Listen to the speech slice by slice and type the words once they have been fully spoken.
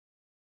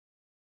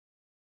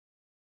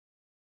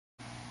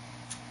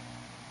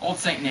Old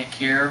Saint Nick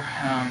here.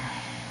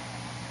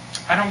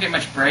 I don't get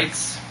much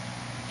breaks.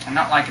 I'm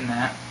not liking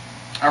that.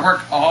 I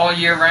work all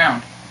year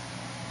round.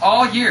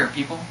 All year,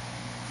 people.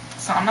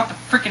 So I'm not the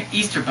freaking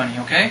Easter Bunny,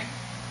 okay?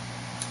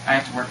 I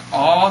have to work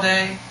all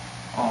day,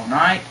 all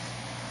night,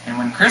 and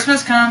when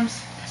Christmas comes,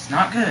 it's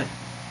not good.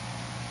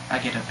 I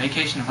get a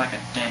vacation of like a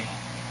day.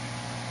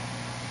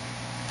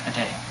 A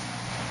day.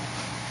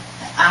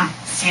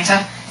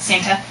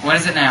 Santa. What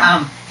is it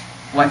now?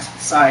 What?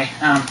 Sorry,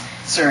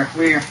 sir,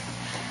 let's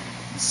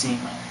see,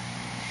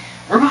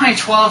 we're behind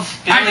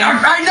 12 billion.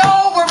 I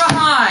know we're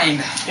behind!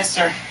 Yes,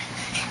 sir.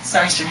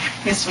 Sorry, sir.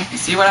 Yes, sir. You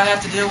see what I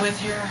have to deal with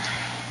here?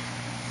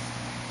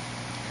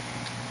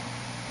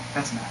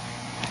 That's not.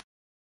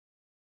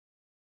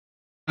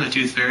 The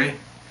Tooth Fairy.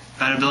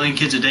 About 1 billion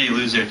kids a day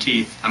lose their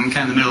teeth. I'm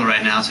kind of in the middle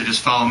right now, so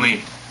just follow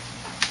me.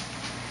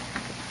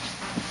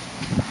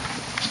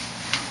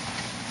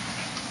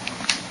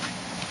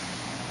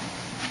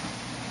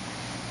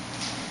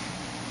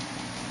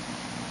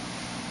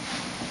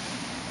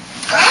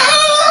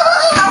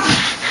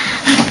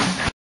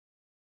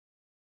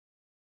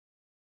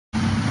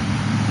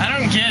 I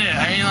don't get it.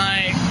 I mean,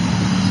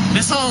 like,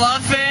 this whole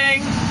love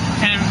thing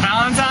and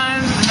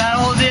Valentine's and that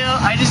whole deal,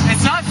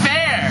 it's not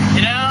fair,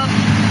 you know?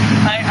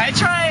 Like, I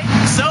try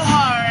so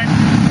hard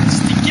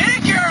just to get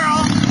a girl,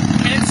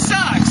 and it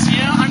sucks,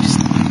 you know? I'm just,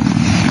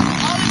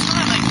 all the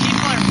time, like,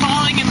 people are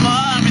falling in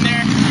love, and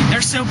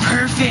they're so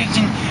perfect,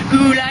 and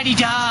ooh,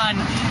 la-di-da, and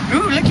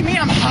ooh, look at me,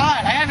 I'm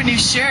hot, I have a new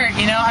shirt,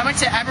 you know? I went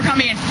to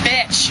Abercrombie and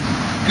Fitch,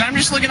 and I'm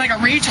just looking like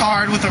a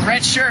retard with a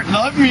red shirt,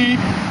 love me,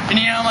 and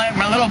you know, like,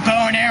 my little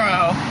bow and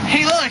arrow,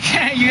 hey look,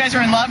 you guys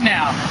are in love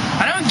now.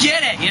 I don't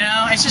get it, you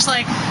know? It's just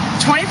like,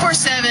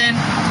 24/7,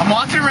 I'm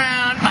walking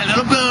around, my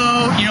little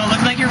bow, you know,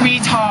 looking like a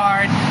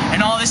retard,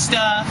 and all this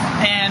stuff,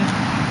 and,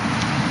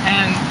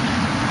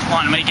 come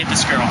on, I'm gonna get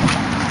this girl.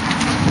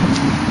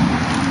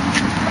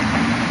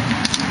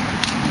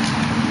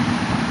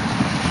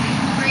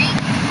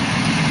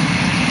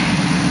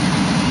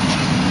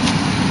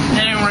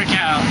 That didn't work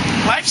out.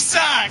 Life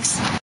sucks!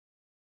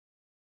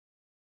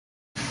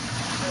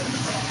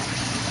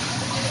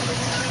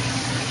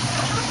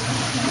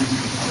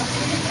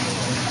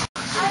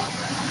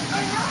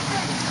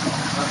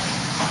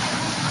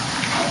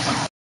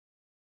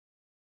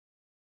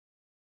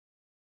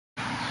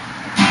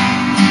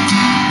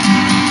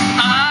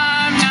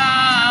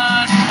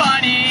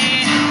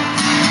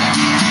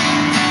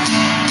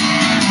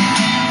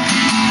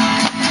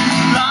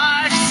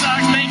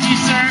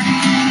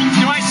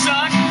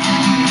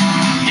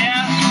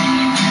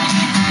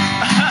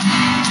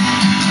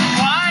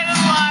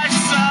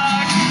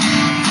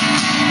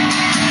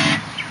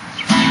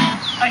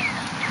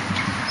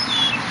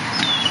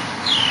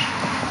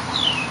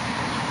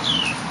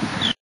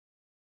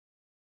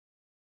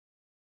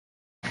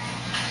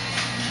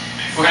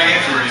 What can I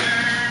get for you?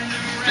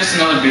 Just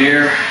another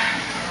beer.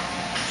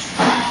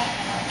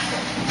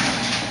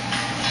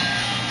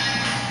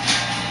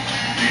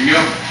 There you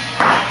go.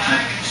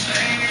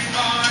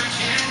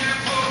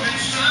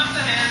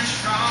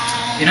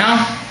 You know,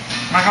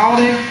 my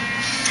holiday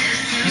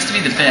used to be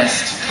the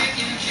best.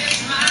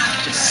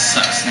 It just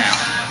sucks now.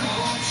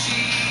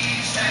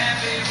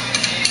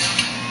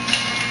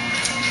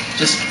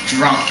 Just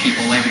drunk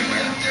people everywhere.